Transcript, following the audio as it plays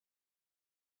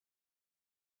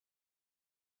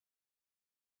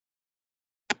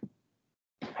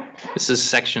This is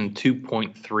section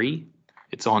 2.3.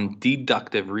 It's on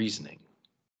deductive reasoning.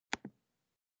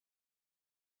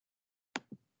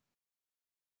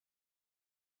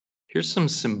 Here's some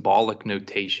symbolic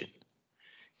notation.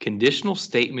 Conditional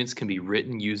statements can be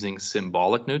written using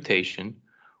symbolic notation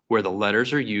where the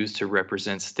letters are used to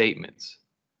represent statements.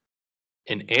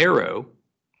 An arrow,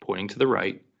 pointing to the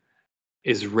right,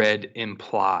 is read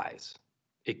implies.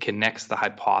 It connects the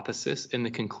hypothesis and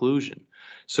the conclusion.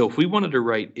 So if we wanted to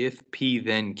write if P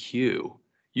then Q,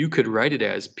 you could write it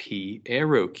as P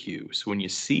arrow Q. So when you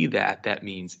see that, that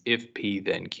means if P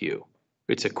then Q.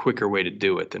 It's a quicker way to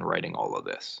do it than writing all of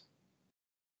this.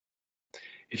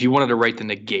 If you wanted to write the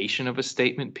negation of a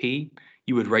statement P,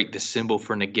 you would write the symbol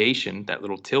for negation, that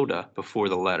little tilde, before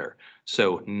the letter.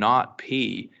 So not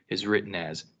P is written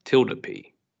as tilde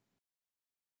P.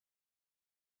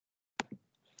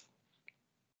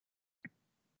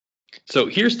 So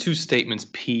here's two statements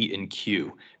P and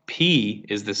Q. P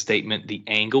is the statement the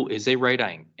angle is a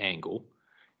right angle.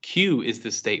 Q is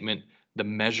the statement the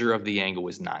measure of the angle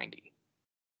is 90.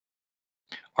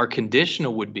 Our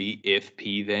conditional would be if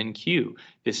P then Q.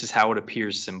 This is how it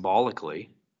appears symbolically.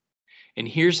 And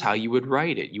here's how you would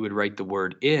write it. You would write the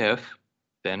word if,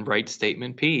 then write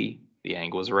statement P, the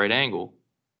angle is a right angle.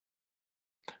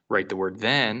 Write the word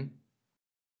then,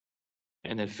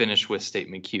 and then finish with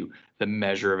statement Q. The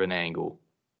measure of an angle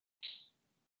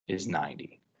is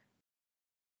 90.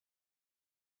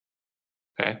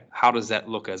 Okay, how does that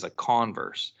look as a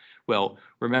converse? Well,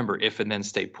 remember, if and then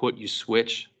stay put, you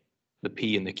switch the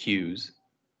P and the Q's.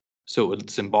 So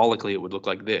symbolically, it would look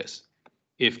like this.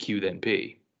 If Q, then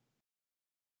P.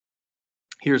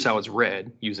 Here's how it's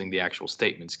read using the actual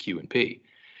statements Q and P.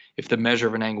 If the measure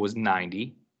of an angle is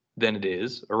 90, then it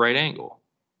is a right angle.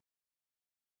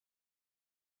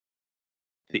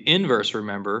 The inverse,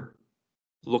 remember,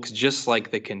 looks just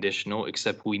like the conditional,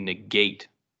 except we negate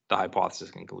the hypothesis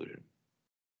conclusion.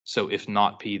 So if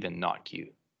not P, then not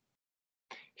Q.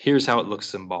 Here's how it looks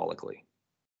symbolically.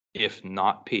 If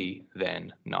not P,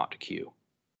 then not Q.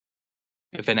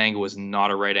 If an angle is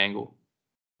not a right angle,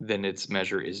 then its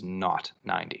measure is not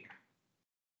 90.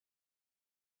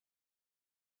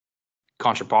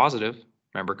 Contrapositive,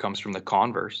 remember, comes from the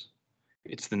converse.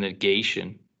 It's the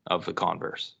negation of the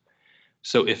converse.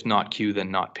 So if not Q,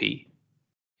 then not P.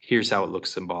 Here's how it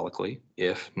looks symbolically.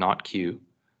 If not Q,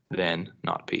 then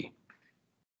not P.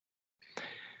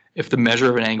 If the measure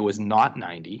of an angle is not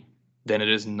 90, then it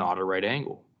is not a right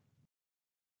angle.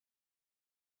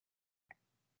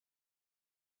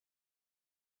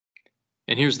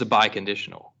 And here's the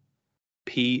biconditional.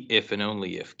 P if and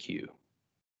only if Q.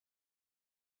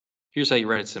 Here's how you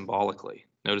write it symbolically.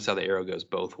 Notice how the arrow goes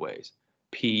both ways.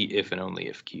 P if and only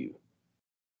if Q.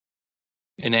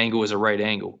 An angle is a right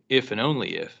angle if and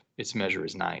only if its measure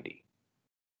is 90.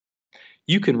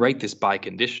 You can write this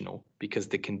biconditional because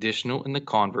the conditional and the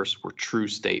converse were true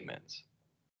statements,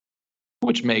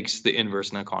 which makes the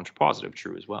inverse and the contrapositive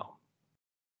true as well.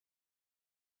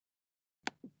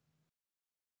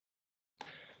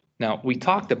 Now, we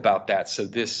talked about that, so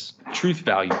this truth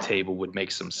value table would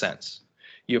make some sense.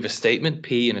 You have a statement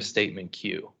P and a statement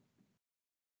Q.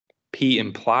 P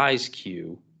implies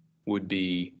Q would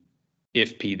be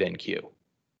if P then Q.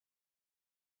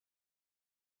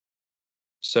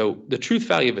 So the truth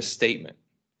value of a statement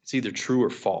is either true or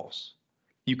false.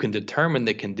 You can determine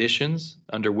the conditions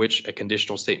under which a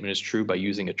conditional statement is true by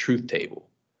using a truth table.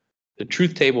 The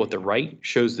truth table at the right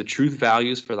shows the truth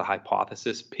values for the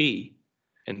hypothesis P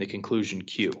and the conclusion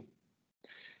Q.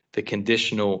 The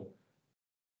conditional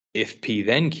if P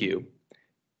then Q,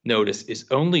 notice, is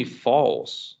only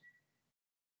false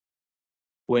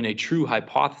when a true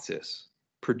hypothesis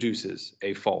produces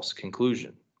a false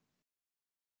conclusion.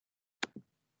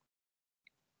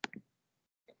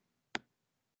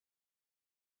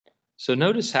 So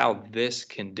notice how this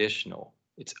conditional,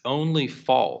 it's only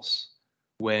false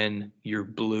when your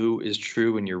blue is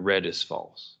true and your red is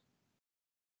false.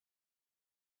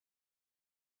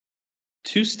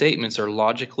 Two statements are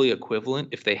logically equivalent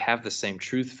if they have the same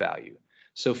truth value.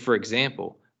 So for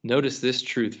example, notice this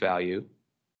truth value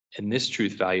and this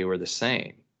truth value are the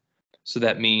same. So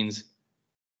that means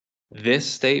this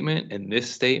statement and this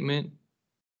statement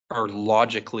are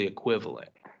logically equivalent.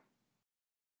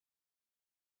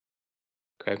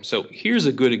 Okay, so here's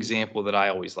a good example that I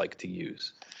always like to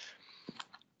use.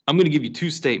 I'm going to give you two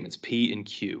statements, P and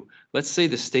Q. Let's say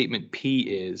the statement P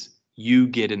is, you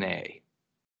get an A.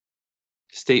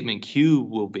 Statement Q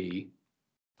will be,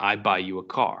 I buy you a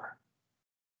car.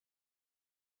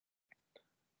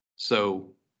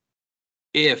 So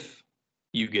if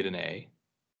you get an A,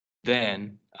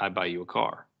 then I buy you a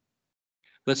car.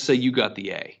 Let's say you got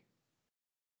the A.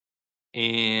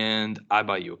 and I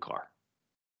buy you a car.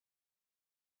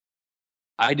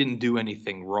 I didn't do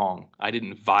anything wrong. I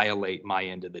didn't violate my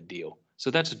end of the deal.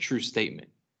 So that's a true statement.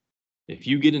 If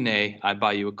you get an A, I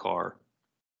buy you a car.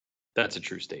 That's a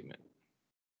true statement.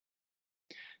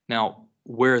 Now,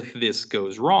 where this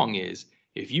goes wrong is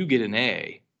if you get an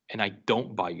A and I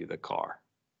don't buy you the car,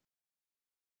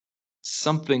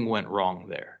 something went wrong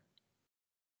there.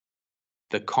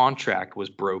 The contract was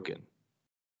broken.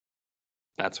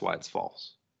 That's why it's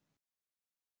false.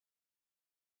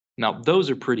 Now, those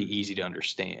are pretty easy to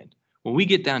understand. When we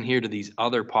get down here to these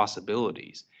other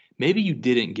possibilities, maybe you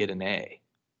didn't get an A,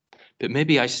 but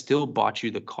maybe I still bought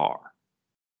you the car.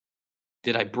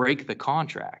 Did I break the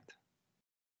contract?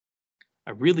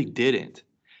 I really didn't.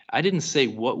 I didn't say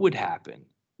what would happen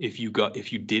if you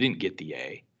didn't get the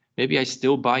A. Maybe I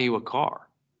still buy you a car.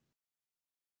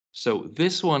 So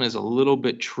this one is a little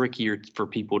bit trickier for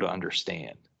people to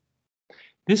understand.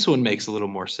 This one makes a little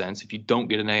more sense. If you don't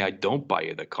get an A, I don't buy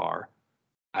you the car.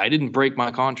 I didn't break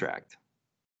my contract.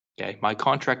 Okay, my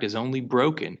contract is only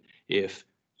broken if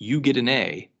you get an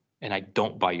A and I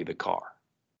don't buy you the car.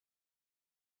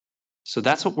 So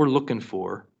that's what we're looking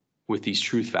for with these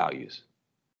truth values.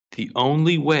 The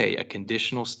only way a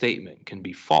conditional statement can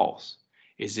be false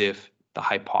is if the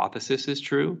hypothesis is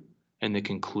true and the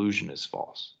conclusion is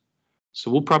false.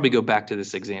 So we'll probably go back to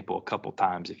this example a couple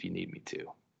times if you need me to.